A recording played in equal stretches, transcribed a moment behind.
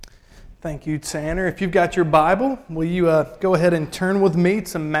Thank you, Tanner. If you've got your Bible, will you go ahead and turn with me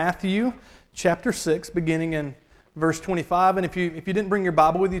to Matthew chapter 6, beginning in verse 25. And if you didn't bring your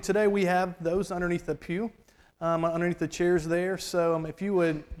Bible with you today, we have those underneath the pew, underneath the chairs there. So if you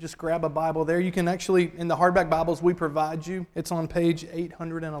would just grab a Bible there, you can actually, in the hardback Bibles we provide you, it's on page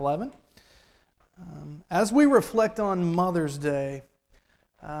 811. As we reflect on Mother's Day,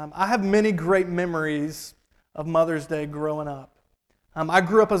 I have many great memories of Mother's Day growing up. I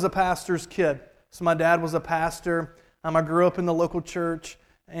grew up as a pastor's kid. So my dad was a pastor. I grew up in the local church.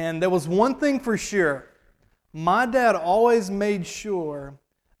 And there was one thing for sure. My dad always made sure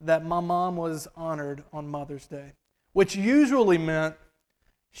that my mom was honored on Mother's Day, which usually meant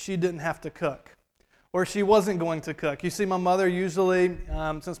she didn't have to cook or she wasn't going to cook. You see, my mother usually,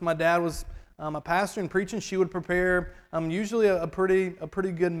 since my dad was a pastor and preaching, she would prepare usually a pretty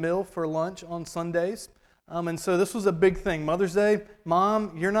good meal for lunch on Sundays. And so this was a big thing. Mother's Day,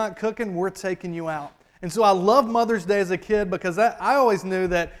 Mom, you're not cooking, we're taking you out. And so I loved Mother's Day as a kid because I always knew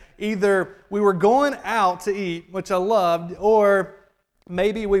that either we were going out to eat, which I loved, or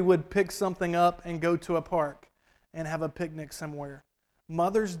maybe we would pick something up and go to a park and have a picnic somewhere.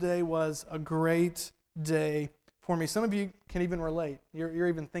 Mother's Day was a great day for me. Some of you can even relate. You're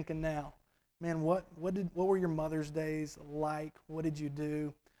even thinking now, man, what were your Mother's Days like? What did you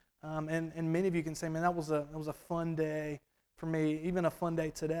do? And many of you can say, man, that was a fun day for me, even a fun day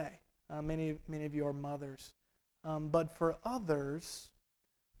today. Many of you are mothers. But for others,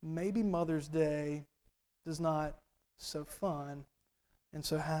 maybe Mother's Day is not so fun and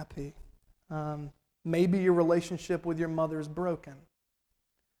so happy. Maybe your relationship with your mother is broken.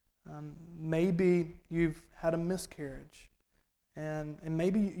 Maybe you've had a miscarriage. And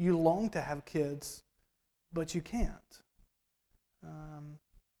maybe you long to have kids, but you can't.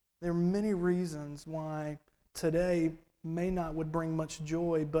 There are many reasons why today would bring much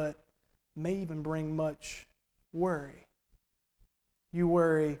joy, but may even bring much worry. You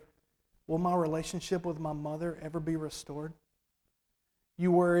worry, will my relationship with my mother ever be restored?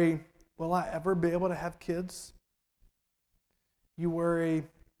 You worry, will I ever be able to have kids? You worry,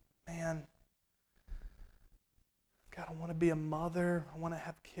 man, God, I want to be a mother. I want to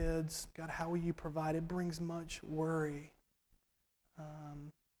have kids. God, how will you provide? It brings much worry.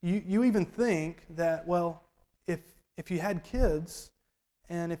 You even think that, well, if you had kids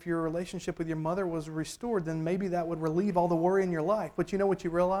and if your relationship with your mother was restored, then maybe that would relieve all the worry in your life. But you know what you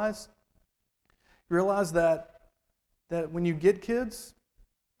realize? You realize that when you get kids,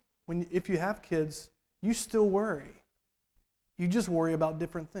 if you have kids, you still worry. You just worry about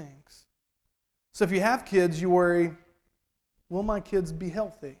different things. So if you have kids, you worry, will my kids be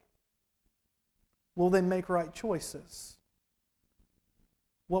healthy? Will they make right choices?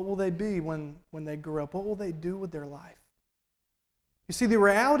 What will they be when they grow up? What will they do with their life? You see, the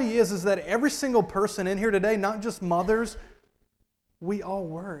reality is that every single person in here today, not just mothers, we all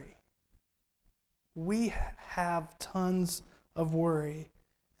worry. We have tons of worry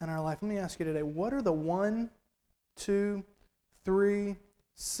in our life. Let me ask you today, what are the 1, 2, 3,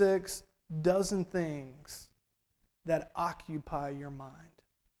 6 dozen things that occupy your mind?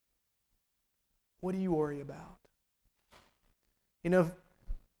 What do you worry about? You know,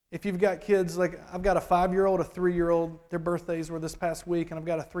 if you've got kids, like I've got a 5-year-old, a 3-year-old, their birthdays were this past week, and I've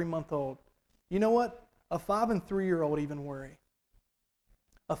got a 3-month-old. You know what? A 5 and 3-year-old even worry.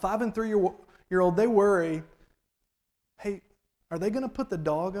 A 5 and 3-year-old, they worry, hey, are they going to put the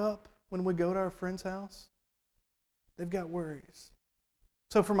dog up when we go to our friend's house? They've got worries.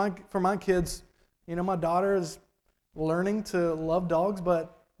 So for my kids, you know, my daughter is learning to love dogs,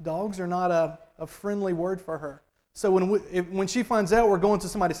 but dogs are not a friendly word for her. So when she finds out we're going to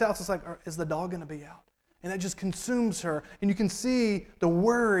somebody's house, it's like, is the dog going to be out? And that just consumes her. And you can see the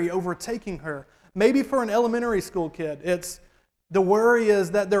worry overtaking her. Maybe for an elementary school kid, the worry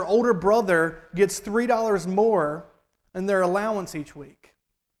is that their older brother gets $3 more in their allowance each week.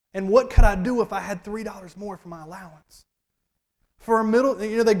 And what could I do if I had $3 more for my allowance? For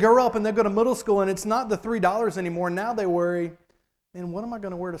they grow up and they go to middle school and it's not the $3 anymore. Now they worry, man, what am I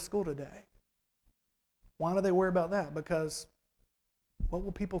going to wear to school today? Why do they worry about that? Because what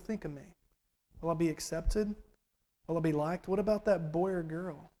will people think of me? Will I be accepted? Will I be liked? What about that boy or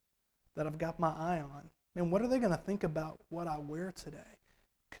girl that I've got my eye on? And what are they going to think about what I wear today?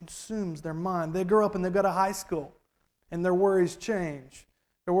 Consumes their mind. They grow up and they go to high school and their worries change.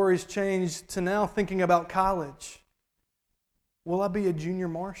 Their worries change to now thinking about college. Will I be a junior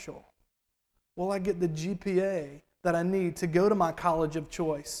marshal? Will I get the GPA that I need to go to my college of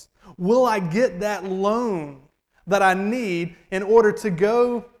choice? Will I get that loan that I need in order to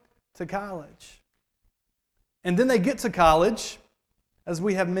go to college? And then they get to college as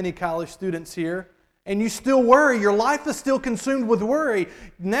we have many college students here, and you still worry. Your life is still consumed with worry.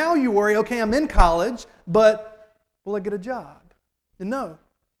 Now you worry, okay, I'm in college, but will I get a job? And no.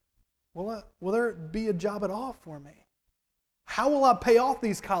 Will there be a job at all for me? How will I pay off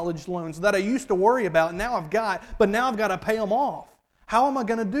these college loans that I used to worry about, now I've got to pay them off? How am I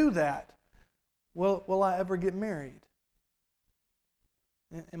going to do that? Will I ever get married?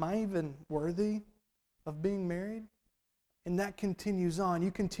 Am I even worthy of being married? And that continues on.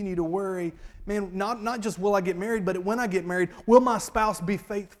 You continue to worry, man, not just will I get married, but when I get married, will my spouse be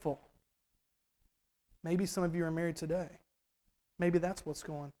faithful? Maybe some of you are married today. Maybe that's what's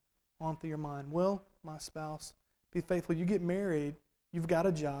going on through your mind. Will my spouse be faithful? You get married, you've got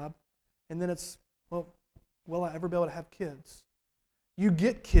a job, and then it's, well, will I ever be able to have kids? You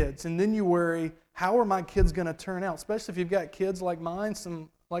get kids, and then you worry, how are my kids going to turn out? Especially if you've got kids like mine,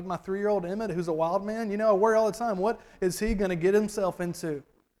 like my 3-year-old Emmett, who's a wild man. You know, I worry all the time. What is he going to get himself into?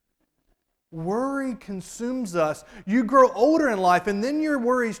 Worry consumes us. You grow older in life, and then your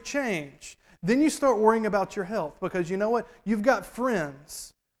worries change. Then you start worrying about your health because you know what? You've got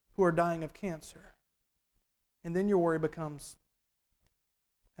friends who are dying of cancer. And then your worry becomes,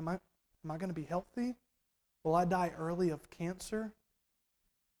 am I going to be healthy? Will I die early of cancer?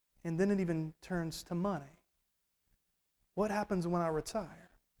 And then it even turns to money. What happens when I retire?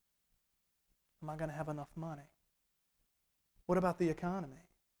 Am I going to have enough money? What about the economy?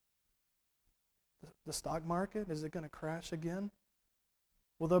 The stock market, is it going to crash again?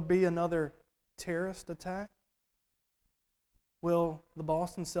 Will there be another terrorist attack? Will the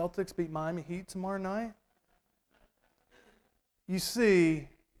Boston Celtics beat Miami Heat tomorrow night? You see,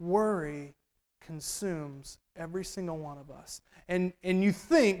 worry consumes every single one of us. And you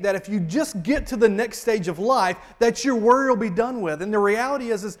think that if you just get to the next stage of life, that your worry will be done with. And the reality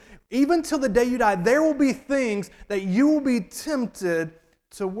is even till the day you die, there will be things that you will be tempted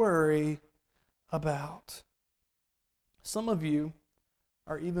to worry about. Some of you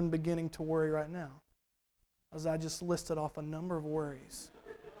are even beginning to worry right now, as I just listed off a number of worries.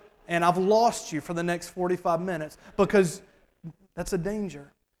 And I've lost you for the next 45 minutes because that's a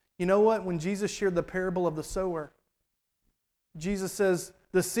danger. You know what? When Jesus shared the parable of the sower, Jesus says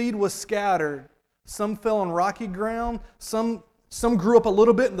the seed was scattered. Some fell on rocky ground, some grew up a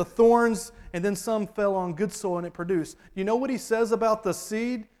little bit in the thorns, and then some fell on good soil and it produced. You know what he says about the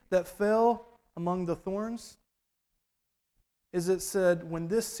seed that fell among the thorns? Is it said, when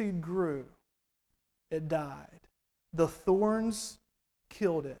this seed grew, it died. The thorns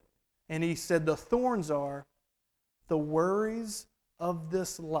killed it. And he said the thorns are the worries of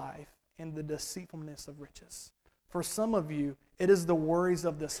this life and the deceitfulness of riches. For some of you, it is the worries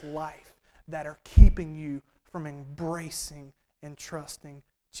of this life that are keeping you from embracing and trusting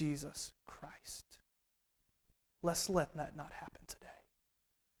Jesus Christ. Let's let that not happen today.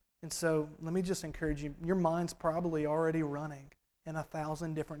 And so let me just encourage you, your mind's probably already running in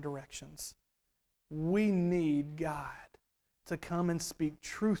 1,000 different directions. We need God to come and speak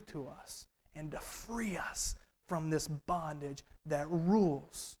truth to us and to free us from this bondage that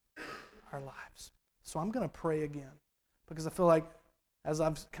rules our lives. So I'm going to pray again because I feel like as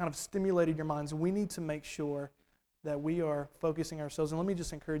I've kind of stimulated your minds, we need to make sure that we are focusing ourselves. And let me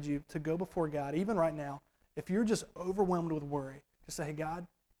just encourage you to go before God, even right now. If you're just overwhelmed with worry, just say, hey, God,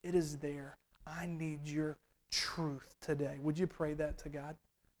 it is there. I need your truth today. Would you pray that to God?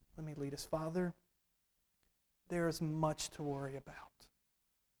 Let me lead us. Father, there is much to worry about.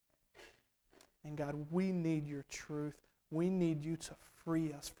 And God, we need your truth. We need you to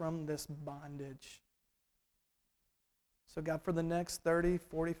free us from this bondage. So God, for the next 30,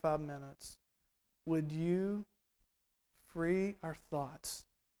 45 minutes, would you free our thoughts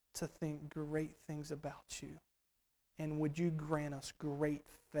to think great things about you? And would you grant us great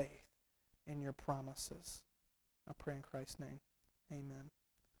faith in your promises? I pray in Christ's name. Amen.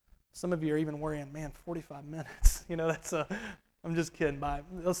 Some of you are even worrying, man, 45 minutes. You know, I'm just kidding.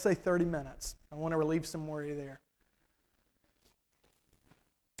 Let's say 30 minutes. I want to relieve some worry there.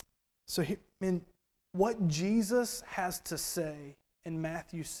 So, what Jesus has to say in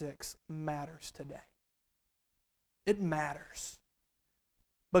Matthew 6 matters today. It matters.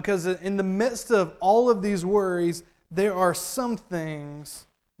 Because in the midst of all of these worries, there are some things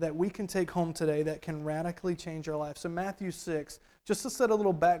that we can take home today that can radically change our life. So Matthew 6, just to set a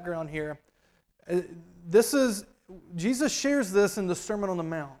little background here, Jesus shares this in the Sermon on the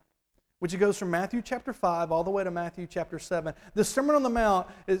Mount, which goes from Matthew chapter 5 all the way to Matthew chapter 7. The Sermon on the Mount,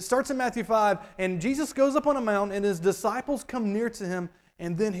 it starts in Matthew 5, and Jesus goes up on a mountain, and his disciples come near to him,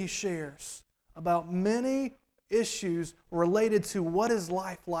 and then he shares about many issues related to what is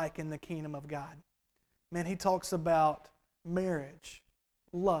life like in the kingdom of God. Man, he talks about marriage.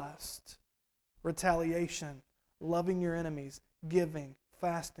 lust, retaliation, loving your enemies, giving,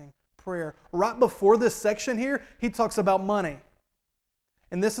 fasting, prayer. Right before this section here, he talks about money.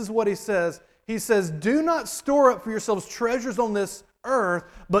 And this is what he says. He says, do not store up for yourselves treasures on this earth,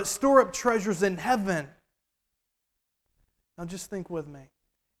 but store up treasures in heaven. Now just think with me.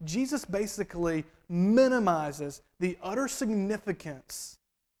 Jesus basically minimizes the utter significance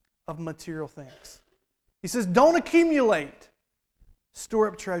of material things. He says, don't accumulate. Store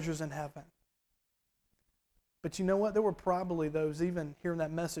up treasures in heaven. But you know what? There were probably those, even hearing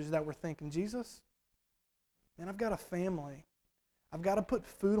that message, that were thinking, Jesus, man, I've got a family. I've got to put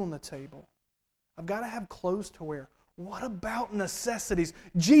food on the table. I've got to have clothes to wear. What about necessities?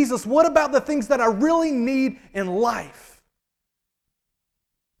 Jesus, what about the things that I really need in life?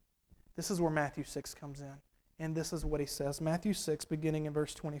 This is where Matthew 6 comes in. And this is what he says. Matthew 6, beginning in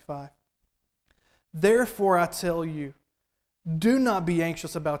verse 25. Therefore I tell you, do not be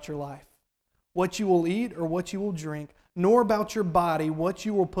anxious about your life, what you will eat or what you will drink, nor about your body, what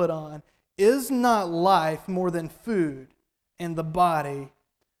you will put on. Is not life more than food, and the body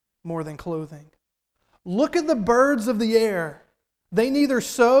more than clothing? Look at the birds of the air. They neither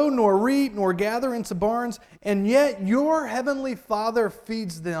sow nor reap nor gather into barns, and yet your heavenly Father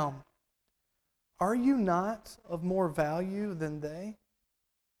feeds them. Are you not of more value than they?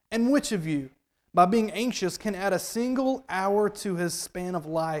 And which of you, by being anxious, can add a single hour to his span of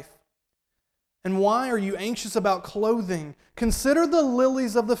life? And why are you anxious about clothing? Consider the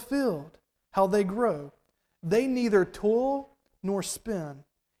lilies of the field, how they grow. They neither toil nor spin.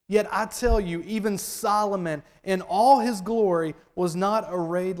 Yet I tell you, even Solomon in all his glory was not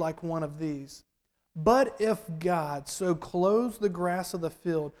arrayed like one of these. But if God so clothes the grass of the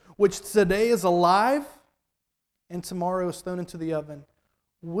field, which today is alive and tomorrow is thrown into the oven,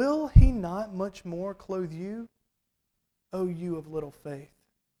 will He not much more clothe you, O you of little faith?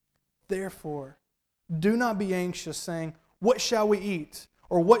 Therefore, do not be anxious, saying, what shall we eat?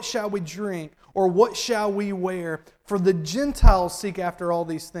 Or what shall we drink? Or what shall we wear? For the Gentiles seek after all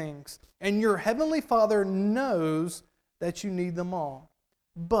these things, and your heavenly Father knows that you need them all.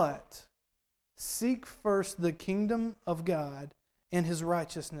 But seek first the kingdom of God and His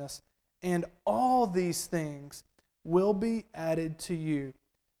righteousness, and all these things will be added to you.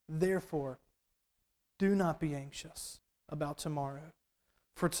 Therefore, do not be anxious about tomorrow,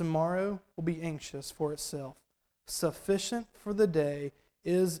 for tomorrow will be anxious for itself. Sufficient for the day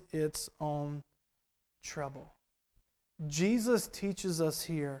is its own trouble. Jesus teaches us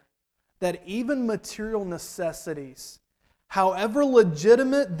here that even material necessities, however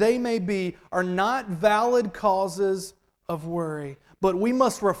legitimate they may be, are not valid causes of worry. But we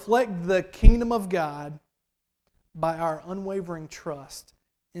must reflect the kingdom of God by our unwavering trust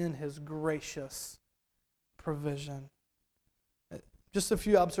in His gracious provision. Just a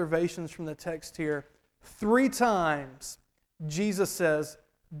few observations from the text here. 3 times Jesus says,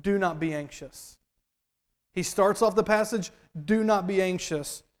 do not be anxious. He starts off the passage, do not be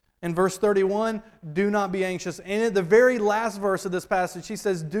anxious. In verse 31, do not be anxious. And at the very last verse of this passage, he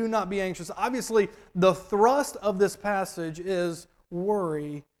says, do not be anxious. Obviously, the thrust of this passage is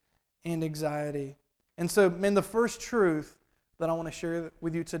worry and anxiety. And so, man, the first truth that I want to share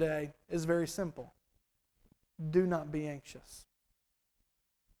with you today is very simple. Do not be anxious.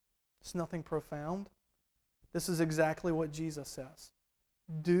 It's nothing profound. This is exactly what Jesus says.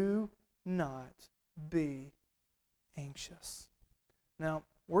 Do not be anxious. Now,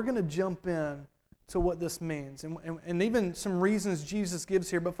 we're going to jump in to what this means and even some reasons Jesus gives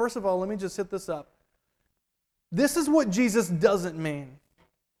here. But first of all, let me just hit this up. This is what Jesus doesn't mean.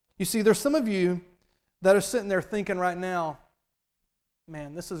 You see, there's some of you that are sitting there thinking right now,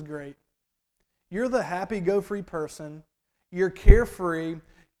 man, this is great. You're the happy-go-free person. You're carefree.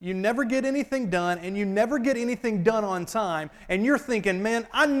 You never get anything done, and you never get anything done on time. And you're thinking, man,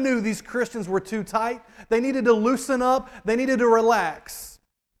 I knew these Christians were too tight. They needed to loosen up. They needed to relax.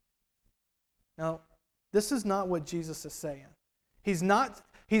 Now, this is not what Jesus is saying. He's not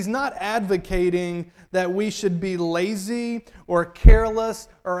advocating that we should be lazy or careless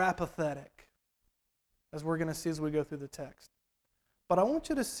or apathetic, as we're going to see as we go through the text. But I want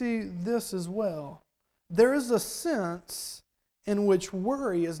you to see this as well. There is a sense in which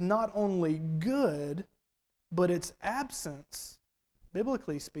worry is not only good, but its absence,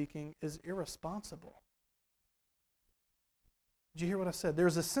 biblically speaking, is irresponsible. Did you hear what I said?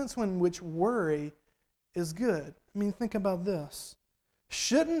 There's a sense in which worry is good. I mean, think about this.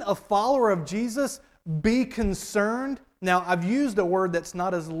 Shouldn't a follower of Jesus be concerned? Now, I've used a word that's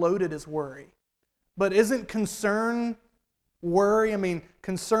not as loaded as worry, but isn't concern worry? I mean,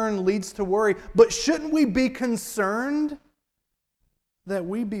 concern leads to worry. But shouldn't we be concerned that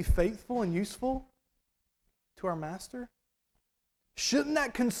we be faithful and useful to our Master? Shouldn't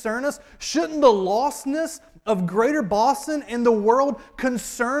that concern us? Shouldn't the lostness of Greater Boston and the world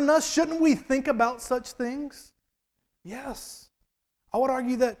concern us? Shouldn't we think about such things? Yes. I would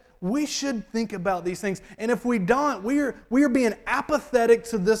argue that we should think about these things. And if we don't, we are being apathetic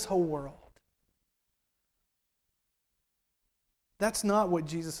to this whole world. That's not what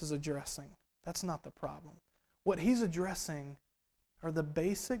Jesus is addressing. That's not the problem. What He's addressing are the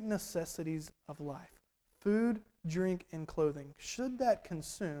basic necessities of life. Food, drink, and clothing. Should that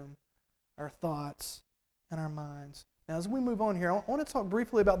consume our thoughts and our minds? Now, as we move on here, I want to talk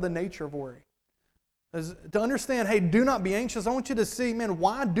briefly about the nature of worry. To understand, hey, do not be anxious. I want you to see, man,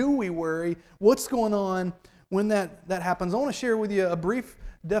 why do we worry? What's going on when that happens? I want to share with you a brief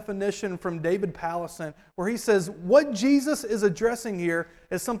definition from David Powlison, where he says what Jesus is addressing here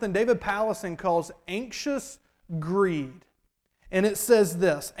is something David Powlison calls anxious greed. And it says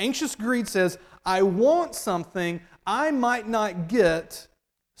this, anxious greed says, I want something I might not get,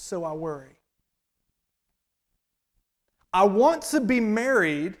 so I worry. I want to be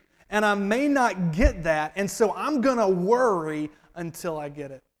married, and I may not get that, and so I'm going to worry until I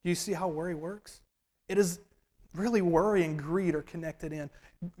get it. Do you see how worry works? It is really worry and greed are connected in.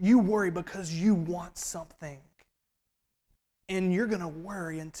 You worry because you want something, and you're going to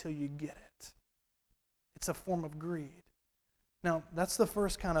worry until you get it. It's a form of greed. Now, that's the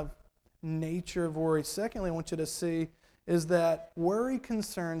first kind of nature of worry. Secondly, I want you to see is that worry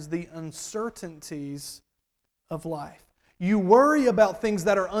concerns the uncertainties of life. You worry about things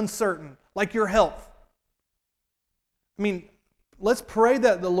that are uncertain, like your health. I mean, let's pray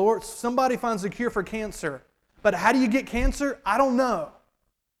that somebody finds a cure for cancer. But how do you get cancer? I don't know.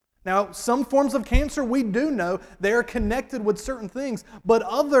 Now, some forms of cancer we do know. They are connected with certain things. But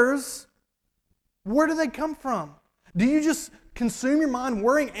others, where do they come from? Do you just consume your mind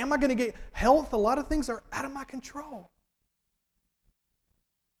worrying, am I going to get health? A lot of things are out of my control.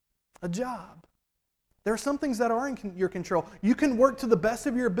 A job. There are some things that are in your control. You can work to the best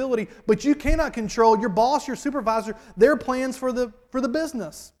of your ability, but you cannot control your boss, your supervisor, their plans for the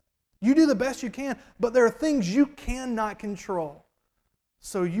business. You do the best you can, but there are things you cannot control.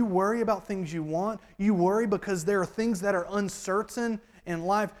 So you worry about things you want. You worry because there are things that are uncertain in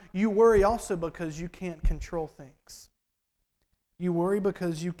life. You worry also because you can't control things. You worry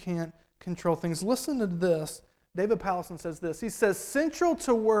because you can't control things. Listen to this. David Powlison says this. He says, central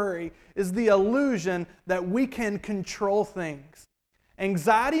to worry is the illusion that we can control things.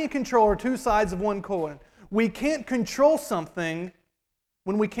 Anxiety and control are two sides of one coin. We can't control something.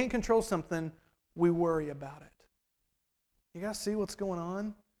 When we can't control something, we worry about it. You guys see what's going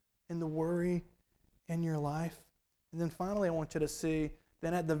on in the worry in your life? And then finally, I want you to see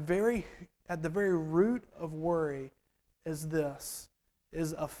that at the very root of worry is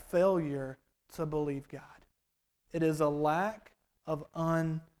a failure to believe God. It is a lack of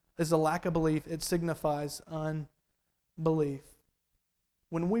belief. It signifies unbelief.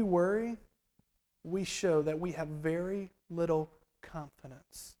 When we worry, we show that we have very little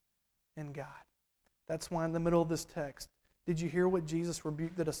confidence in God. That's why in the middle of this text, did you hear what Jesus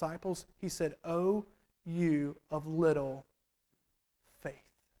rebuked the disciples? He said, "O you of little faith."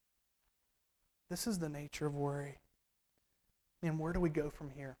 This is the nature of worry. And where do we go from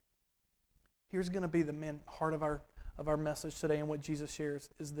here? Here's going to be the heart of our message today, and what Jesus shares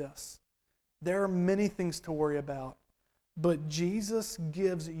is this. There are many things to worry about, but Jesus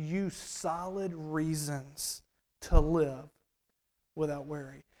gives you solid reasons to live without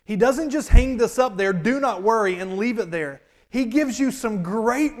worry. He doesn't just hang this up there, do not worry, and leave it there. He gives you some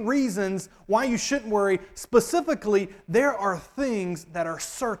great reasons why you shouldn't worry. Specifically, there are things that are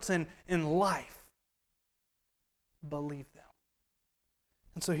certain in life. Believe them.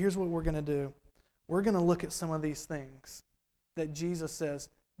 And so here's what we're going to do. We're going to look at some of these things that Jesus says,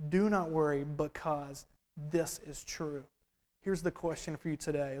 do not worry because this is true. Here's the question for you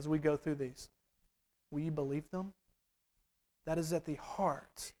today as we go through these. Will you believe them? That is at the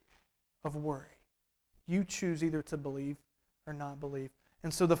heart of worry. You choose either to believe or not believe.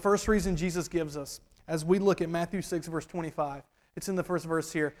 And so the first reason Jesus gives us, as we look at Matthew 6, verse 25, it's in the first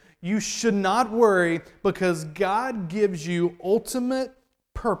verse here. You should not worry because God gives you ultimate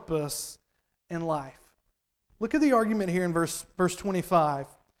purpose in life. Look at the argument here in verse 25.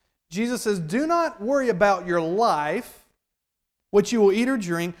 Jesus says, do not worry about your life, what you will eat or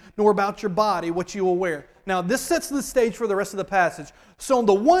drink, nor about your body, what you will wear. Now, this sets the stage for the rest of the passage. So on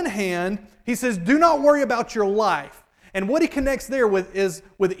the one hand, he says, do not worry about your life. And what he connects there with is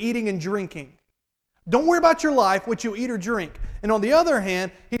with eating and drinking. Don't worry about your life, what you eat or drink. And on the other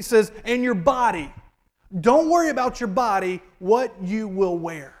hand, he says, and your body. Don't worry about your body, what you will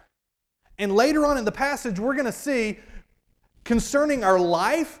wear. And later on in the passage, we're going to see concerning our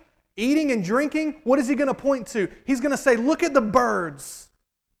life, eating and drinking, what is he going to point to? He's going to say, look at the birds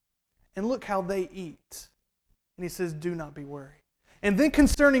and look how they eat. And he says, do not be worried. And then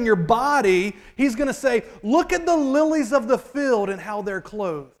concerning your body, he's going to say, look at the lilies of the field and how they're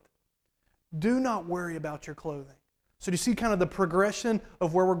clothed. Do not worry about your clothing. So do you see kind of the progression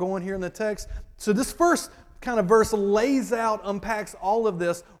of where we're going here in the text? So this first kind of verse lays out, unpacks all of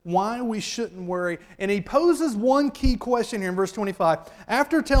this, why we shouldn't worry. And he poses one key question here in verse 25.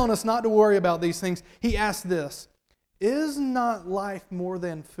 After telling us not to worry about these things, he asks this, is not life more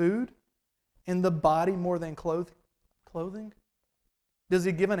than food and the body more than clothing? Does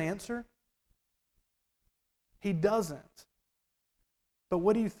he give an answer? He doesn't. But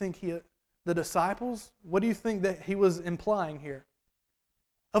what do you think the disciples, what do you think that he was implying here?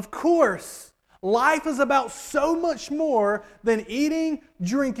 Of course, life is about so much more than eating,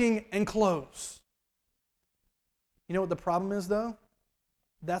 drinking, and clothes. You know what the problem is, though?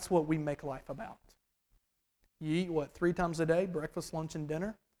 That's what we make life about. You eat, 3 times a day? Breakfast, lunch, and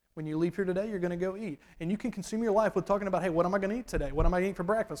dinner? When you leave here today, you're going to go eat. And you can consume your life with talking about, hey, what am I going to eat today? What am I going to eat for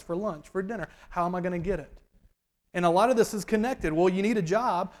breakfast, for lunch, for dinner? How am I going to get it? And a lot of this is connected. Well, you need a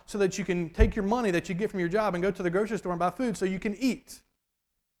job so that you can take your money that you get from your job and go to the grocery store and buy food so you can eat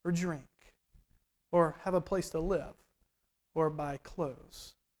or drink or have a place to live or buy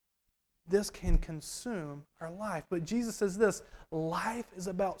clothes. This can consume our life. But Jesus says this, life is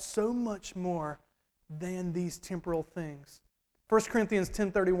about so much more than these temporal things. 1 Corinthians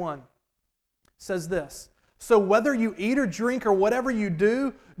 10:31 says this, so whether you eat or drink or whatever you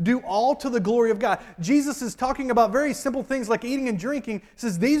do all to the glory of God. Jesus is talking about very simple things like eating and drinking. He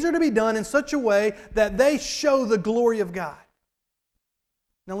says these are to be done in such a way that they show the glory of God.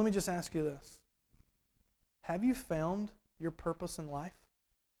 Now let me just ask you this. Have you found your purpose in life?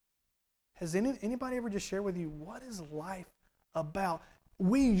 Has anybody ever just shared with you, what is life about?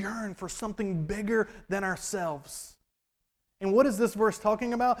 We yearn for something bigger than ourselves. And what is this verse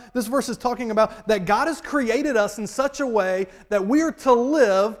talking about? This verse is talking about that God has created us in such a way that we are to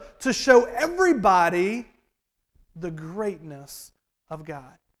live to show everybody the greatness of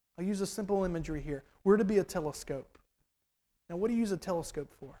God. I'll use a simple imagery here. We're to be a telescope. Now, what do you use a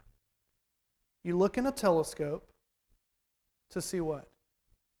telescope for? You look in a telescope to see what?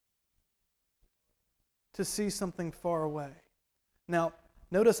 To see something far away. Now,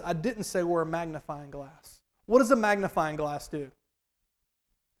 notice I didn't say we're a magnifying glass. What does a magnifying glass do?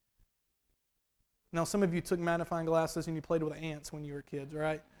 Now, some of you took magnifying glasses and you played with ants when you were kids,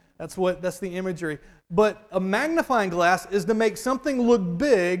 right? That's the imagery. But a magnifying glass is to make something look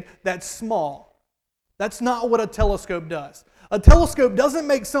big that's small. That's not what a telescope does. A telescope doesn't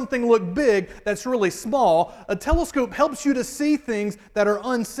make something look big that's really small. A telescope helps you to see things that are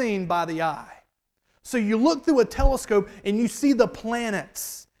unseen by the eye. So you look through a telescope and you see the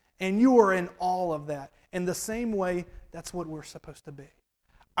planets, and you are in awe of that. In the same way, that's what we're supposed to be.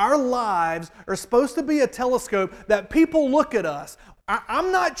 Our lives are supposed to be a telescope that people look at us.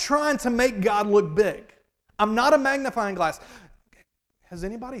 I'm not trying to make God look big. I'm not a magnifying glass. Has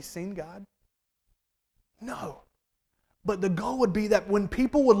anybody seen God? No. But the goal would be that when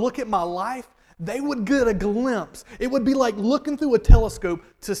people would look at my life, they would get a glimpse. It would be like looking through a telescope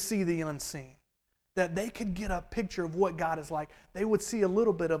to see the unseen. That they could get a picture of what God is like. They would see a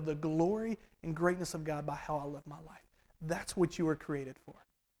little bit of the glory and greatness of God by how I live my life. That's what you were created for.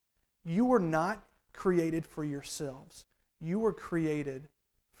 You were not created for yourselves. You were created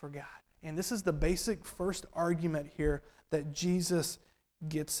for God. And this is the basic first argument here that Jesus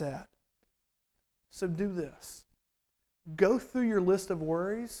gets at. So do this. Go through your list of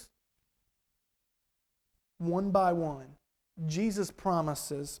worries one by one. Jesus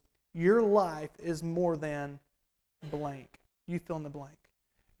promises your life is more than blank. You fill in the blank.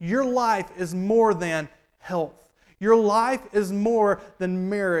 Your life is more than health. Your life is more than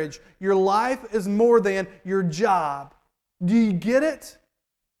marriage. Your life is more than your job. Do you get it?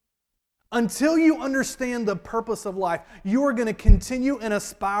 Until you understand the purpose of life, you are going to continue in a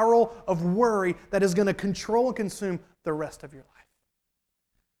spiral of worry that is going to control and consume the rest of your life.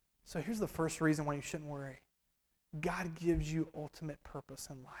 So here's the first reason why you shouldn't worry. God gives you ultimate purpose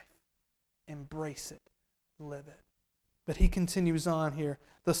in life. Embrace it. Live it. But he continues on here.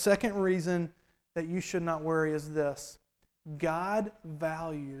 The second reason that you should not worry is this. God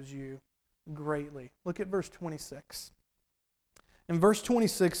values you greatly. Look at verse 26. In verse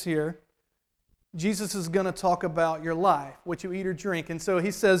 26 here, Jesus is going to talk about your life, what you eat or drink. And so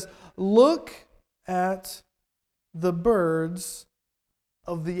he says, look at the birds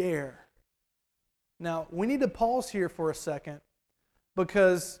of the air. Now, we need to pause here for a second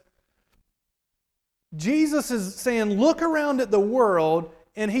because Jesus is saying, look around at the world,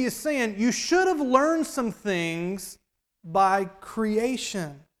 and He is saying, you should have learned some things by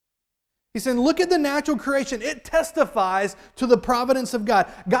creation. He's saying, look at the natural creation. It testifies to the providence of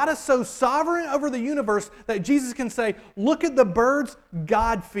God. God is so sovereign over the universe that Jesus can say, look at the birds,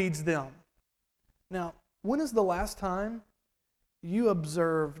 God feeds them. Now, when is the last time you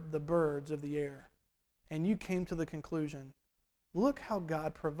observed the birds of the air and you came to the conclusion, look how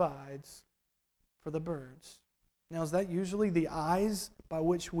God provides for the birds? Now, is that usually the eyes by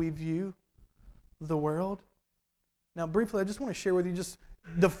which we view the world? Now, briefly, I just want to share with you just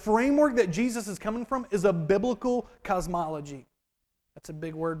the framework that Jesus is coming from is a biblical cosmology. That's a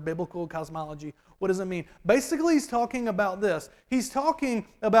big word, biblical cosmology. What does it mean? Basically, he's talking about this. He's talking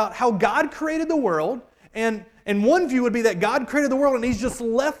about how God created the world, and one view would be that God created the world and He's just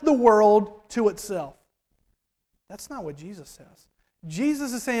left the world to itself. That's not what Jesus says.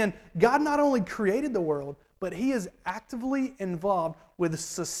 Jesus is saying God not only created the world, but He is actively involved with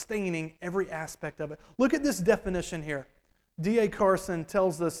sustaining every aspect of it. Look at this definition here. D.A. Carson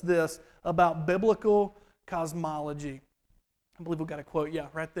tells us this about biblical cosmology. I believe we've got a quote, yeah,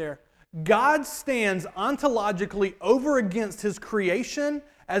 right there. God stands ontologically over against His creation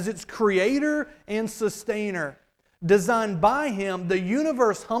as its creator and sustainer. Designed by Him, the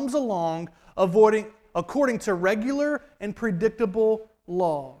universe hums along according to regular and predictable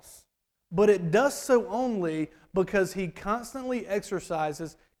laws. But it does so only because He constantly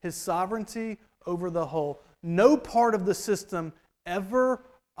exercises His sovereignty over the whole. No part of the system ever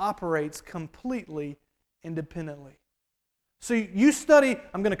operates completely independently. So you study,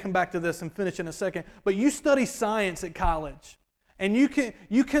 I'm going to come back to this and finish in a second, but you study science at college. And you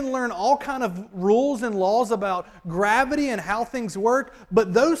can learn all kind of rules and laws about gravity and how things work,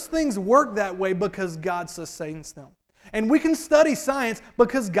 but those things work that way because God sustains them. And we can study science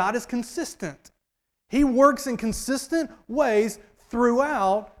because God is consistent. He works in consistent ways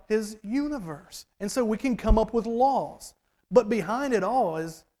throughout His universe. And so we can come up with laws. But behind it all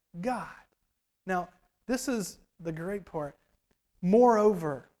is God. Now, this is the great part.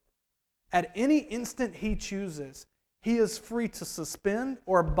 Moreover, at any instant He chooses, He is free to suspend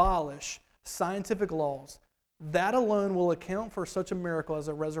or abolish scientific laws. That alone will account for such a miracle as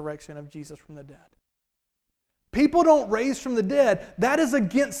a resurrection of Jesus from the dead. People don't raise from the dead. That is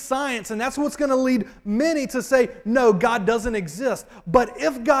against science, and that's what's going to lead many to say, no, God doesn't exist. But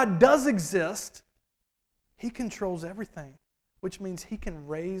if God does exist, He controls everything, which means He can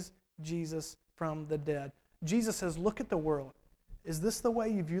raise Jesus from the dead. Jesus says, look at the world. Is this the way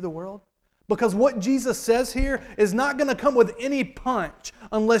you view the world? Because what Jesus says here is not going to come with any punch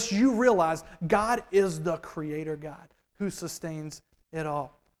unless you realize God is the Creator God who sustains it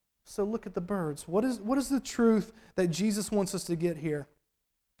all. So look at the birds. What is the truth that Jesus wants us to get here?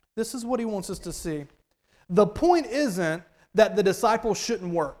 This is what He wants us to see. The point isn't that the disciples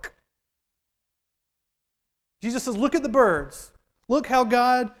shouldn't work. Jesus says, look at the birds. Look how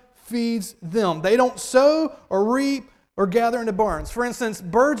God feeds them. They don't sow or reap or gather into barns. For instance,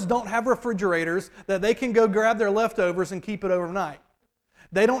 birds don't have refrigerators that they can go grab their leftovers and keep it overnight.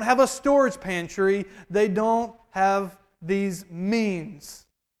 They don't have a storage pantry. They don't have these means.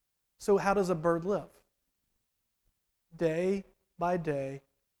 So how does a bird live? Day by day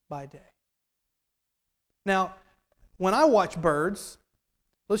by day. Now, when I watch birds,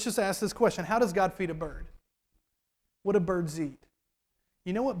 let's just ask this question. How does God feed a bird? What do birds eat?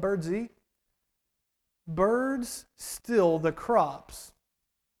 You know what birds eat? Birds steal the crops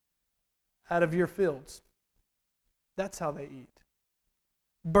out of your fields. That's how they eat.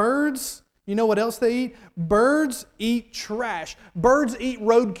 Birds, you know what else they eat? Birds eat trash. Birds eat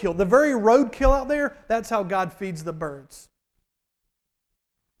roadkill. The very roadkill out there, that's how God feeds the birds.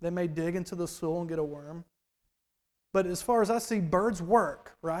 They may dig into the soil and get a worm. But as far as I see, birds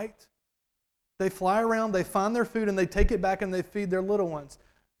work, right? They fly around, they find their food, and they take it back and they feed their little ones.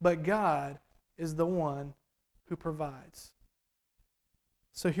 But God is the one who provides.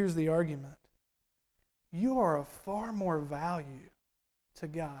 So here's the argument. You are of far more value to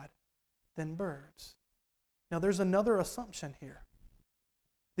God than birds. Now there's another assumption here.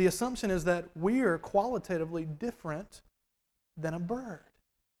 The assumption is that we are qualitatively different than a bird.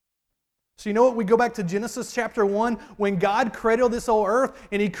 So you know what? We go back to Genesis chapter 1 when God created this whole earth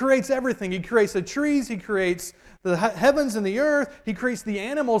and He creates everything. He creates the trees, He creates the heavens and the earth, He creates the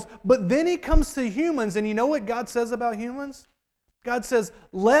animals, but then He comes to humans, and you know what God says about humans? God says,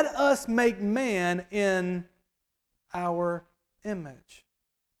 let us make man in our image.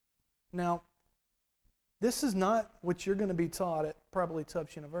 Now, this is not what you're going to be taught at probably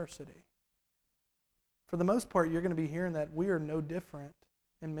Tufts University. for the most part, you're going to be hearing that we are no different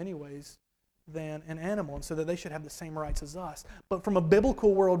in many ways than an animal, and so that they should have the same rights as us. But from a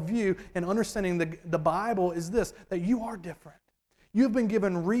biblical worldview and understanding the Bible is this, that you are different. You've been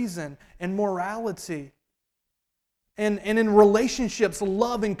given reason and morality and in relationships,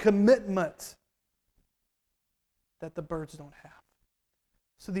 love and commitment that the birds don't have.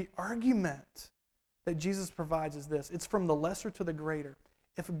 So the argument that Jesus provides is this. It's from the lesser to the greater.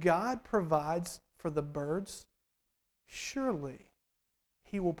 If God provides for the birds, surely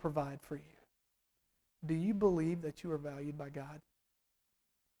He will provide for you. Do you believe that you are valued by God?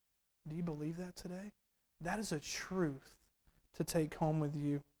 Do you believe that today? That is a truth to take home with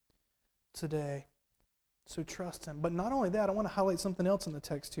you today. So trust Him. But not only that, I want to highlight something else in the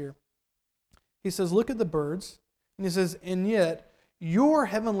text here. He says, look at the birds. And He says, and yet your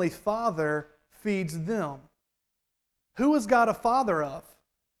heavenly Father feeds them. Who is God a father of?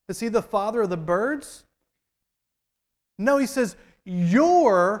 Is He the father of the birds? No, He says,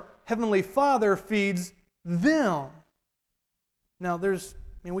 your heavenly Father feeds them. Now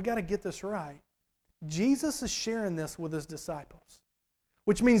we got to get this right. Jesus is sharing this with His disciples,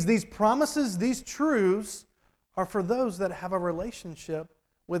 which means these promises, these truths are for those that have a relationship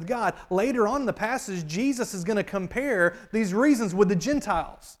with God. Later on in the passage, Jesus is going to compare these reasons with the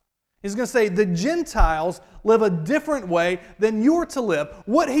Gentiles. He's going to say the Gentiles live a different way than you're to live.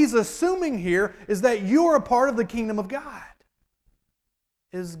 What He's assuming here is that you're a part of the kingdom of God.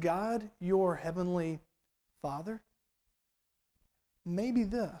 Is God your heavenly Father? Maybe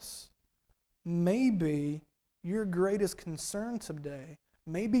this. Maybe your greatest concern today,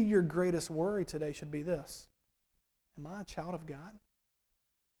 maybe your greatest worry today should be this. Am I a child of God?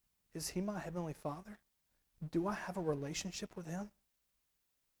 Is He my heavenly Father? Do I have a relationship with Him?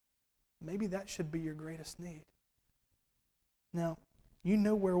 Maybe that should be your greatest need. Now, you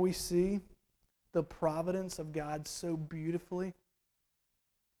know where we see the providence of God so beautifully?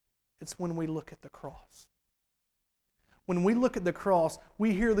 It's when we look at the cross. When we look at the cross,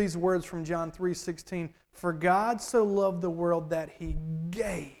 we hear these words from John 3:16, "For God so loved the world that He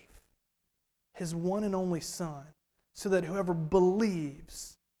gave His one and only Son, so that whoever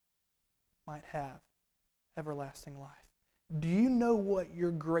believes might have everlasting life." Do you know what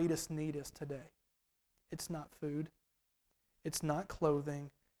your greatest need is today? It's not food. It's not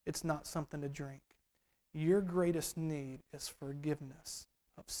clothing. It's not something to drink. Your greatest need is forgiveness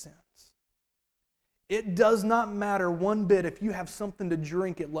of sins. It does not matter one bit if you have something to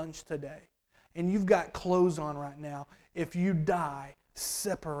drink at lunch today and you've got clothes on right now if you die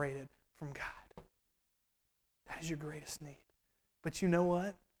separated from God. That is your greatest need. But you know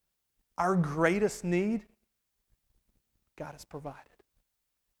what? Our greatest need, God has provided.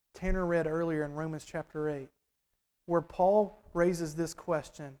 Tanner read earlier in Romans chapter 8, where Paul raises this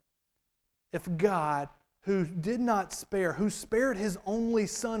question. If God, who did not spare, who spared His only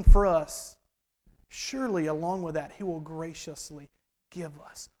Son for us, surely along with that He will graciously give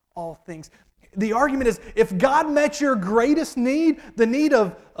us all things. The argument is, if God met your greatest need, the need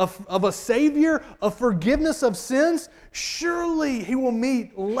of a Savior, of forgiveness of sins, surely He will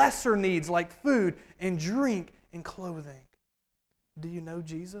meet lesser needs like food and drink and clothing. Do you know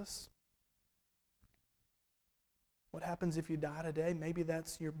Jesus? What happens if you die today? Maybe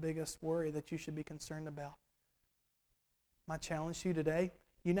that's your biggest worry that you should be concerned about. My challenge to you today,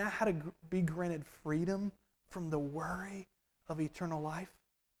 you know how to be granted freedom from the worry of eternal life?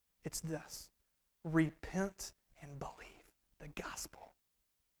 It's this. Repent and believe the gospel.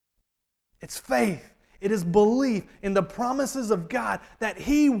 It's faith. It is belief in the promises of God that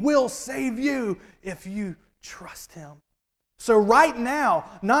He will save you if you trust Him. So right now,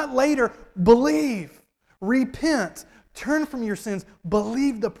 not later, believe, repent, turn from your sins,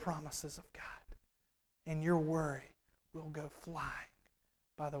 believe the promises of God, and your worry will go flying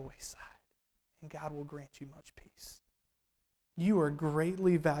by the wayside, and God will grant you much peace. You are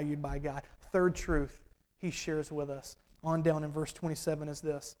greatly valued by God. Third truth He shares with us on down in verse 27 is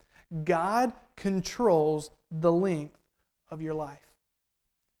this. God controls the length of your life.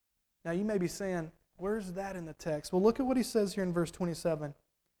 Now you may be saying, where's that in the text? Well, look at what He says here in verse 27.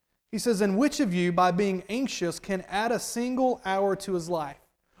 He says, "And which of you, by being anxious, can add a single hour to his life?"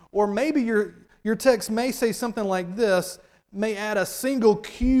 Or maybe your text may say something like this, may add a single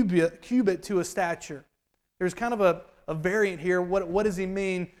cubit to a stature. There's kind of a variant here. What does he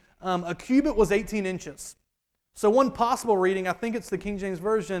mean? A cubit was 18 inches. So one possible reading, I think it's the King James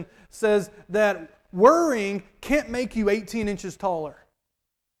Version, says that worrying can't make you 18 inches taller.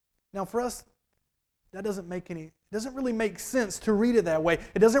 Now for us, that doesn't really make sense to read it that way.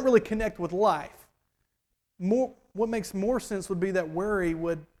 It doesn't really connect with life. What makes more sense would be that worry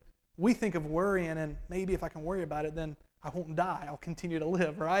would we think of worrying, and maybe if I can worry about it, then I won't die. I'll continue to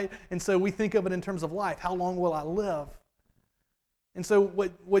live, right? And so we think of it in terms of life. How long will I live? And so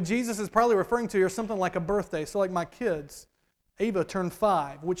what Jesus is probably referring to here is something like a birthday. So like my kids, Ava turned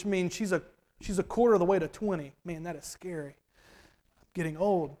 5, which means she's a quarter of the way to 20. Man, that is scary. Getting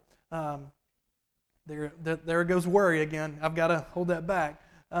old. There goes worry again. I've got to hold that back.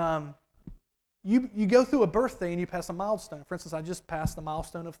 You go through a birthday and you pass a milestone. For instance, I just passed the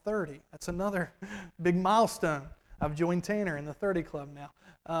milestone of 30. That's another big milestone. I've joined Tanner in the 30 club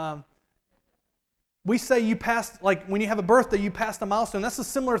now. We say you passed, like when you have a birthday, you passed a milestone. That's a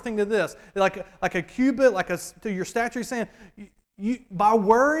similar thing to this. Like a cubit, to your stature, you're saying, by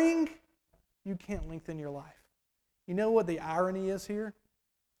worrying, you can't lengthen your life. You know what the irony is here?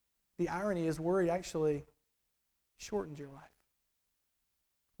 The irony is worry actually shortens your life.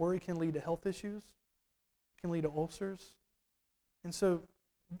 Worry can lead to health issues, can lead to ulcers. And so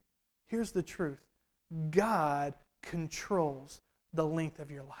here's the truth. God controls the length of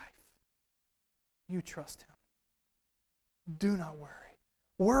your life. You trust Him. Do not worry.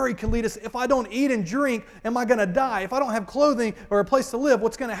 Worry can lead us, if I don't eat and drink, am I going to die? If I don't have clothing or a place to live,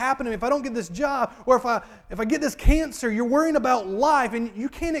 what's going to happen to me? If I don't get this job, or if I get this cancer, you're worrying about life, and you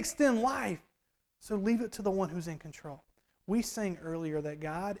can't extend life. So leave it to the one who's in control. We sang earlier that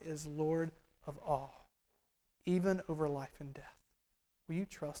God is Lord of all, even over life and death. Will you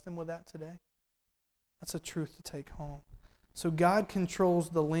trust Him with that today? That's a truth to take home. So God controls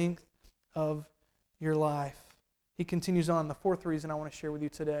the length of your life. He continues on. The fourth reason I want to share with you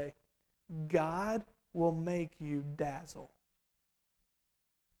today. God will make you dazzle.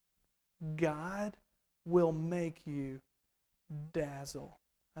 God will make you dazzle.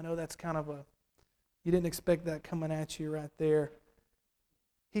 I know that's kind of you didn't expect that coming at you right there.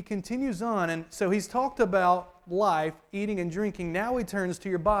 He continues on, and so he's talked about life, eating and drinking. Now he turns to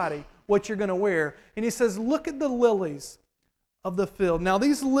your body, what you're going to wear. And he says, look at the lilies of the field. Now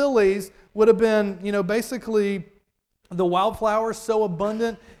these lilies would have been, basically the wildflowers so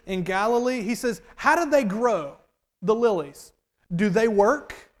abundant in Galilee. He says, how did they grow, the lilies? Do they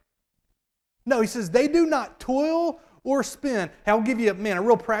work? No, he says, they do not toil or spin. I'll give you, a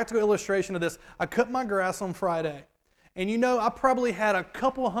real practical illustration of this. I cut my grass on Friday. And I probably had a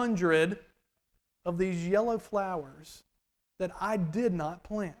couple hundred of these yellow flowers that I did not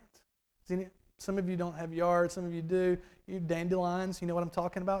plant. Some of you don't have yards, some of you do. You dandelions, you know what I'm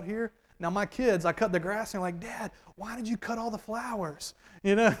talking about here? Now my kids, I cut the grass and they're like, Dad, why did you cut all the flowers?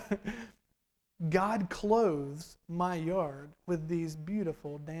 God clothes my yard with these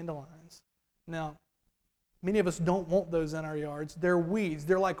beautiful dandelions. Now, many of us don't want those in our yards. They're weeds.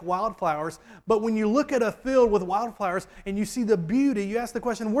 They're like wildflowers. But when you look at a field with wildflowers and you see the beauty, you ask the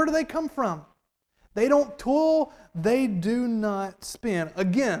question, where do they come from? They don't toil. They do not spin.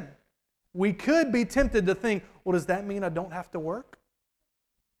 Again, we could be tempted to think, well, does that mean I don't have to work?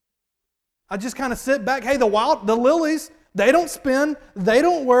 I just kind of sit back. Hey, the lilies, they don't spin. They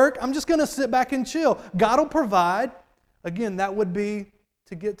don't work. I'm just going to sit back and chill. God will provide. Again, that would be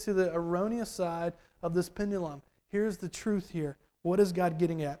to get to the erroneous side of this pendulum. Here's the truth here. What is God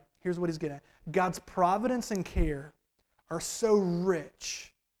getting at? Here's what He's getting at. God's providence and care are so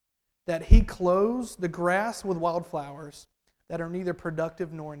rich that He clothes the grass with wildflowers that are neither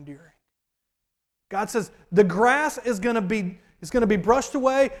productive nor enduring. God says the grass is going to be brushed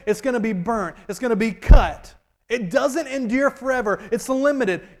away, it's going to be burnt, it's going to be cut. It doesn't endure forever. It's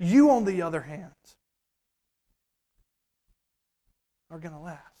limited. You, on the other hand, are going to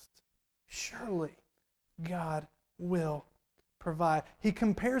last. Surely God will provide. He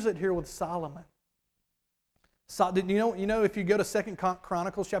compares it here with Solomon. If you go to 2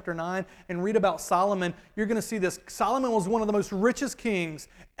 Chronicles chapter 9 and read about Solomon, you're going to see this. Solomon was one of the most richest kings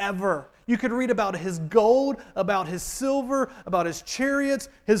ever. You could read about his gold, about his silver, about his chariots,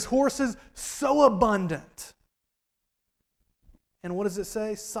 his horses, so abundant. And what does it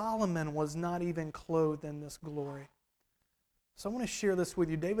say? Solomon was not even clothed in this glory. So I want to share this with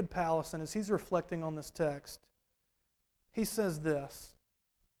you. David Pallison, as he's reflecting on this text, he says this.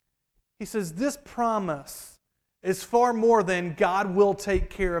 He says, this promise is far more than God will take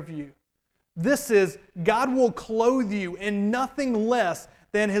care of you. This is God will clothe you in nothing less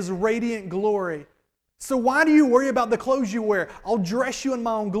than His radiant glory. So why do you worry about the clothes you wear? I'll dress you in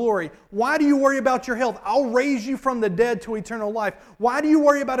my own glory. Why do you worry about your health? I'll raise you from the dead to eternal life. Why do you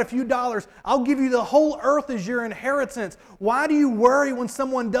worry about a few dollars? I'll give you the whole earth as your inheritance. Why do you worry when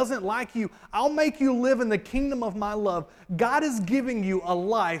someone doesn't like you? I'll make you live in the kingdom of my love. God is giving you a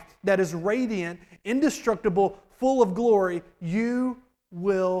life that is radiant, indestructible, full of glory. You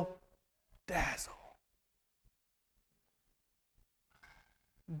will dazzle.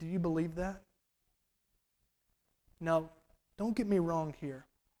 Do you believe that? Now, don't get me wrong here.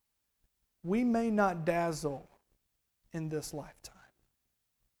 We may not dazzle in this lifetime.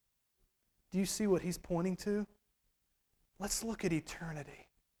 Do you see what he's pointing to? Let's look at eternity.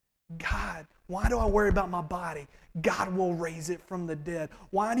 God, why do I worry about my body? God will raise it from the dead.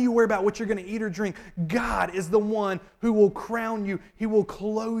 Why do you worry about what you're going to eat or drink? God is the one who will crown you. He will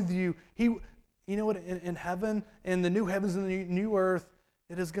clothe you. You know what? In heaven, in the new heavens and the new earth,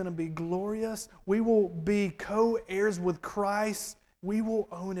 it is going to be glorious. We will be co-heirs with Christ. We will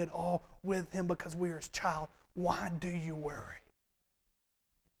own it all with Him because we are His child. Why do you worry?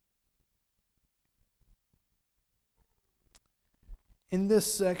 In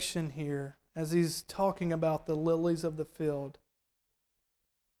this section here, as he's talking about the lilies of the field,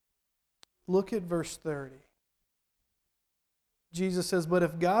 look at verse 30. Jesus says, "But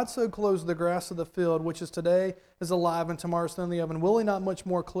if God so clothes the grass of the field, which is today is alive and tomorrow is thrown in the oven, will He not much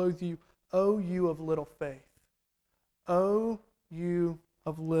more clothe you, O you of little faith?" O you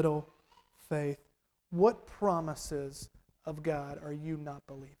of little faith. What promises of God are you not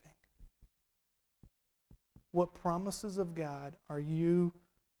believing? What promises of God are you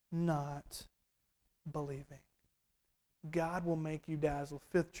not believing? God will make you dazzle.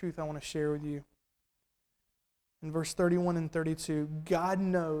 Fifth truth I want to share with you. In verse 31 and 32, God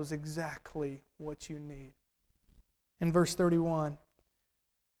knows exactly what you need. In verse 31,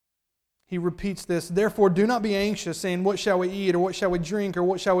 he repeats this, "Therefore do not be anxious, saying, what shall we eat, or what shall we drink, or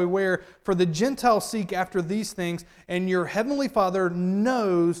what shall we wear? For the Gentiles seek after these things, and your heavenly Father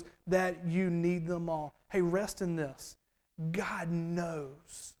knows that you need them all." Hey, rest in this. God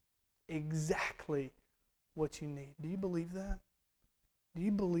knows exactly what you need. Do you believe that? Do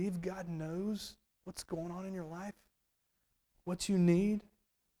you believe God knows what's going on in your life? What you need?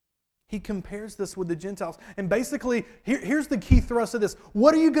 He compares this with the Gentiles. And basically, here's the key thrust of this.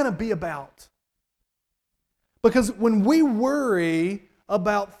 What are you going to be about? Because when we worry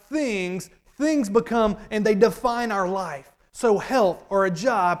about things, things become and they define our life. So health or a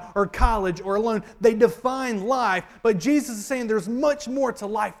job or college or a loan, they define life. But Jesus is saying there's much more to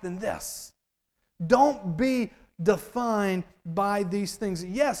life than this. Don't be defined by these things.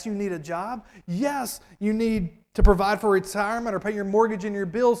 Yes, you need a job. Yes, you need to provide for retirement or pay your mortgage and your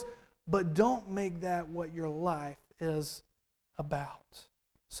bills. But don't make that what your life is about.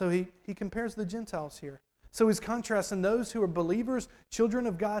 So he compares the Gentiles here. So he's contrasting those who are believers, children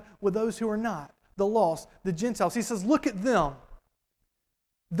of God, with those who are not. The lost, the Gentiles. He says, look at them.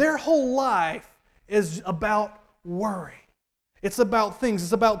 Their whole life is about worry. It's about things.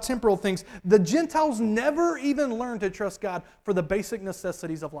 It's about temporal things. The Gentiles never even learn to trust God for the basic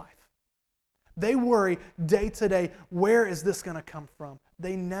necessities of life. They worry day to day, where is this going to come from?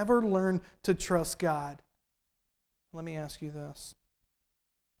 They never learn to trust God. Let me ask you this.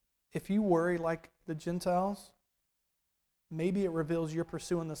 If you worry like the Gentiles, maybe it reveals you're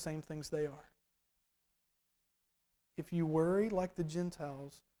pursuing the same things they are. If you worry like the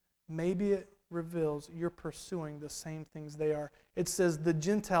Gentiles, maybe it reveals you're pursuing the same things they are. It says the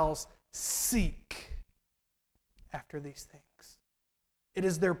Gentiles seek after these things. It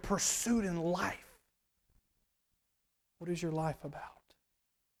is their pursuit in life. What is your life about?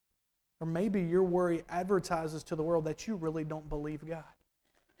 Or maybe your worry advertises to the world that you really don't believe God.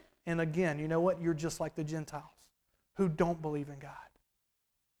 And again, you know what? You're just like the Gentiles who don't believe in God.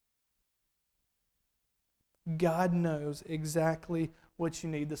 God knows exactly what you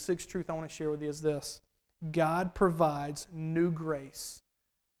need. The sixth truth I want to share with you is this. God provides new grace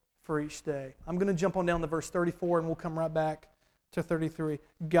for each day. I'm going to jump on down to verse 34 and we'll come right back to 33.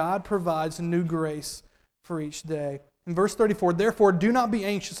 God provides new grace for each day. In verse 34, "Therefore do not be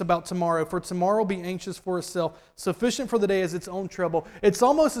anxious about tomorrow, for tomorrow will be anxious for itself. Sufficient for the day is its own trouble." It's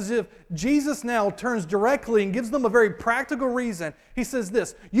almost as if Jesus now turns directly and gives them a very practical reason. He says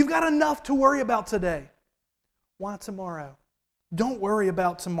this, you've got enough to worry about today. Why tomorrow? Don't worry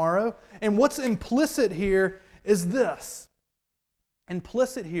about tomorrow. And what's implicit here is this.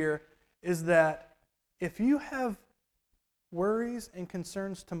 Implicit here is that if you have worries and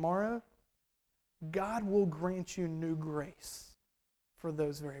concerns tomorrow, God will grant you new grace for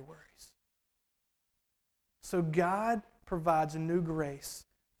those very worries. So God provides a new grace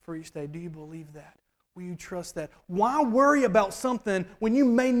for each day. Do you believe that? Will you trust that? Why worry about something when you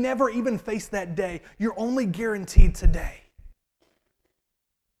may never even face that day? You're only guaranteed today.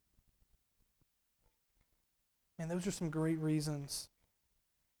 And those are some great reasons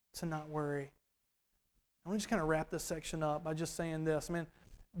to not worry. I want to just kind of wrap this section up by just saying this.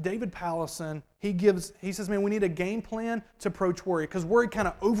 David Pallison, he says, man, we need a game plan to approach worry because worry kind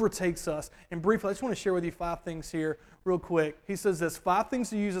of overtakes us. And briefly, I just want to share with you 5 things here real quick. He says this, 5 things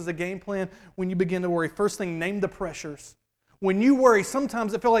to use as a game plan when you begin to worry. First thing, name the pressures. When you worry,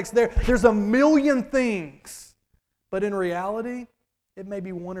 sometimes it feels like there's a million things. But in reality, it may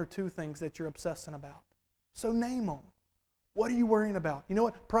be 1 or 2 things that you're obsessing about. So name them. What are you worrying about? You know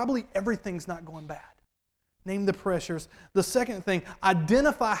what? Probably everything's not going bad. Name the pressures. The second thing,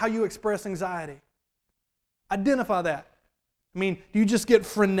 identify how you express anxiety. Identify that. I mean, do you just get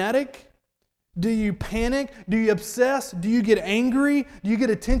frenetic? Do you panic? Do you obsess? Do you get angry? Do you get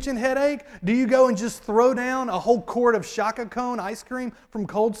a tension headache? Do you go and just throw down a whole quart of Shaka Cone ice cream from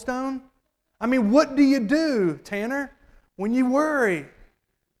Cold Stone? I mean, what do you do, Tanner, when you worry?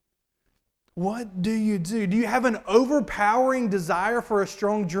 What do you do? Do you have an overpowering desire for a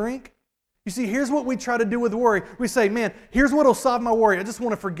strong drink? You see, here's what we try to do with worry. We say, man, here's what will solve my worry. I just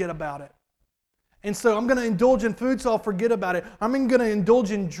want to forget about it. And so I'm going to indulge in food, so I'll forget about it. I'm going to indulge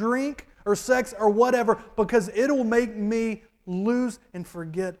in drink or sex or whatever because it'll make me lose and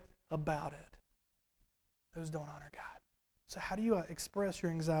forget about it. Those don't honor God. So how do you express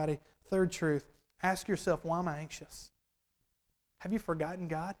your anxiety? Third truth, ask yourself, why am I anxious? Have you forgotten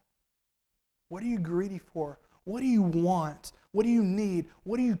God? What are you greedy for? What do you want? What do you need?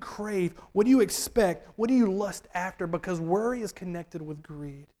 What do you crave? What do you expect? What do you lust after? Because worry is connected with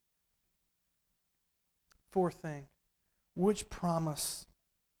greed. Fourth thing, which promise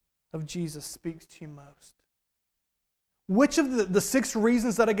of Jesus speaks to you most? Which of the 6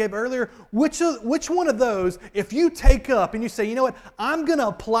 reasons that I gave earlier, which one of those, if you take up and you say, you know what, I'm going to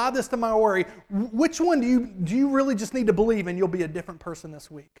apply this to my worry, which one do you really just need to believe and you'll be a different person this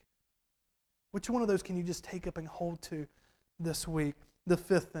week? Which one of those can you just take up and hold to this week? The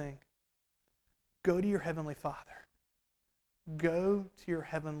 5th thing, go to your Heavenly Father. Go to your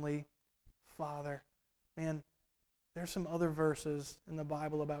Heavenly Father. Man, there's some other verses in the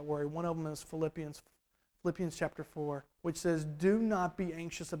Bible about worry. One of them is Philippians chapter 4, which says, do not be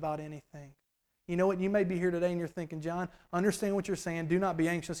anxious about anything. You know what? You may be here today and you're thinking, John, I understand what you're saying. Do not be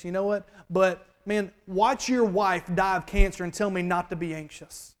anxious. You know what? But, man, watch your wife die of cancer and tell me not to be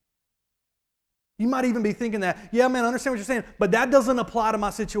anxious. You might even be thinking that, yeah, man, I understand what you're saying, but that doesn't apply to my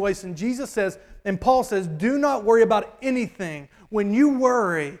situation. Jesus says, and Paul says, do not worry about anything. When you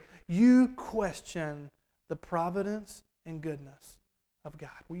worry, you question the providence and goodness of God.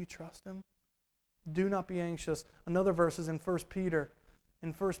 Will you trust Him? Do not be anxious. Another verse is in 1 Peter.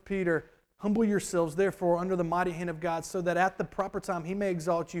 In 1 Peter, humble yourselves, therefore, under the mighty hand of God, so that at the proper time He may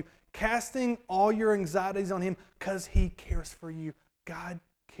exalt you, casting all your anxieties on Him, because He cares for you. God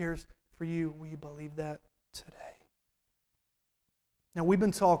cares for you. Will you believe that today? Now, we've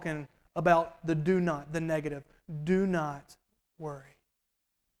been talking about the do not, the negative. Do not worry.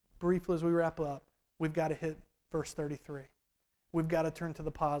 Briefly, as we wrap up, we've got to hit verse 33. We've got to turn to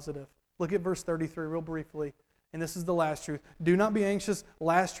the positive. Look at verse 33 real briefly. And this is the last truth. Do not be anxious.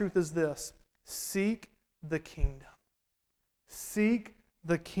 Last truth is this. Seek the kingdom. Seek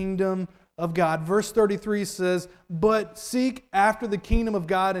the kingdom of God. Verse 33 says, but seek after the kingdom of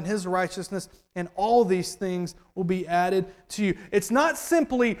God and His righteousness, and all these things will be added to you. It's not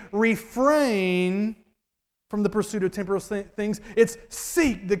simply refrain from the pursuit of temporal things. It's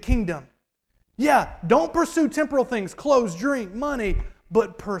seek the kingdom. Yeah, don't pursue temporal things, clothes, drink, money,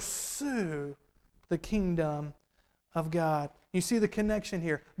 but pursue the kingdom of God. You see the connection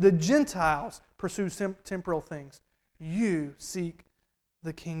here. The Gentiles pursue temporal things. You seek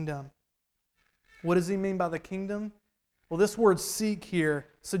the kingdom. What does he mean by the kingdom? Well, this word seek here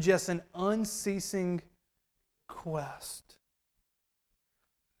suggests an unceasing quest.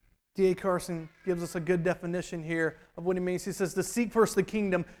 D.A. Carson gives us a good definition here of what he means. He says, to seek first the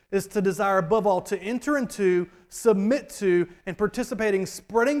kingdom is to desire above all to enter into, submit to, and participate in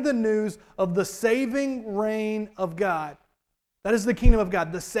spreading the news of the saving reign of God. That is the kingdom of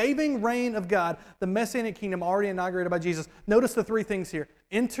God. The saving reign of God, the Messianic kingdom already inaugurated by Jesus. Notice the 3 things here.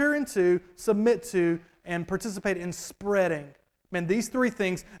 Enter into, submit to, and participate in spreading. Man, these 3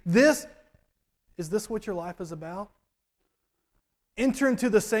 things, is this what your life is about? Enter into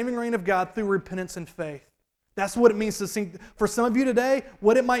the saving reign of God through repentance and faith. That's what it means to seek. For some of you today,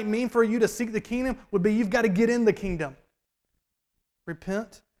 what it might mean for you to seek the kingdom would be you've got to get in the kingdom.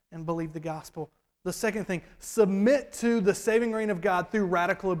 Repent and believe the gospel. The second thing, submit to the saving reign of God through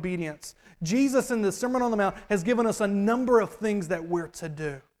radical obedience. Jesus in the Sermon on the Mount has given us a number of things that we're to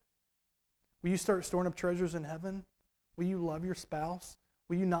do. Will you start storing up treasures in heaven? Will you love your spouse?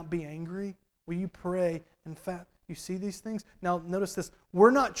 Will you not be angry? Will you pray and fast? You see these things? Now, notice this.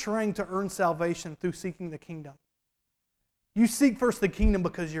 We're not trying to earn salvation through seeking the kingdom. You seek first the kingdom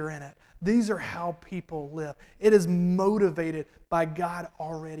because you're in it. These are how people live. It is motivated by God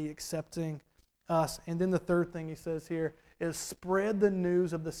already accepting us. And then the third thing he says here is spread the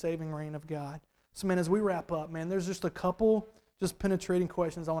news of the saving reign of God. So, man, as we wrap up, man, there's just a couple just penetrating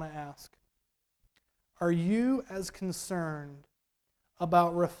questions I want to ask. Are you as concerned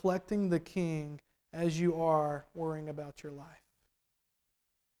about reflecting the King as you are worrying about your life?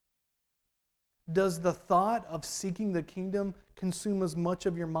 Does the thought of seeking the kingdom consume as much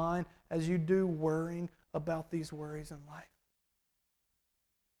of your mind as you do worrying about these worries in life?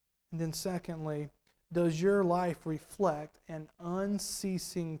 And then secondly, does your life reflect an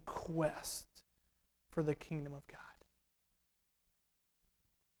unceasing quest for the kingdom of God?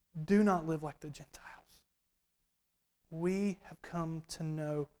 Do not live like the Gentiles. We have come to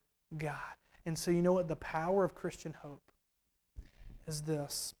know God. And so you know what? The power of Christian hope is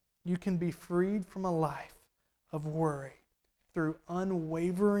this. You can be freed from a life of worry through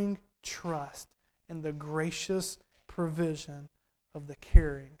unwavering trust in the gracious provision of the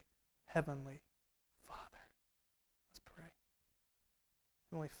caring Heavenly Father. Let's pray.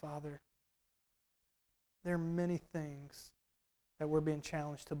 Heavenly Father, there are many things that we're being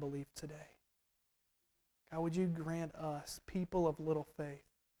challenged to believe today. God, would you grant us, people of little faith,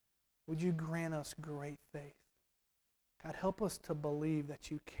 would you grant us great faith? God, help us to believe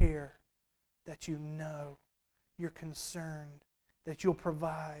that you care, that you know, you're concerned, that you'll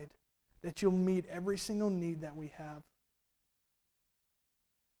provide, that you'll meet every single need that we have.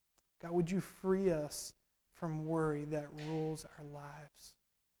 God, would you free us from worry that rules our lives?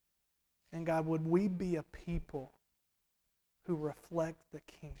 And God, would we be a people who reflect the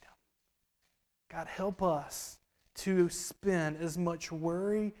kingdom? God, help us to spend as much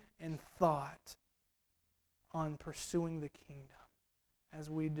worry and thought on pursuing the kingdom as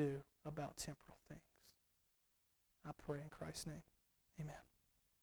we do about temporal things. I pray in Christ's name. Amen.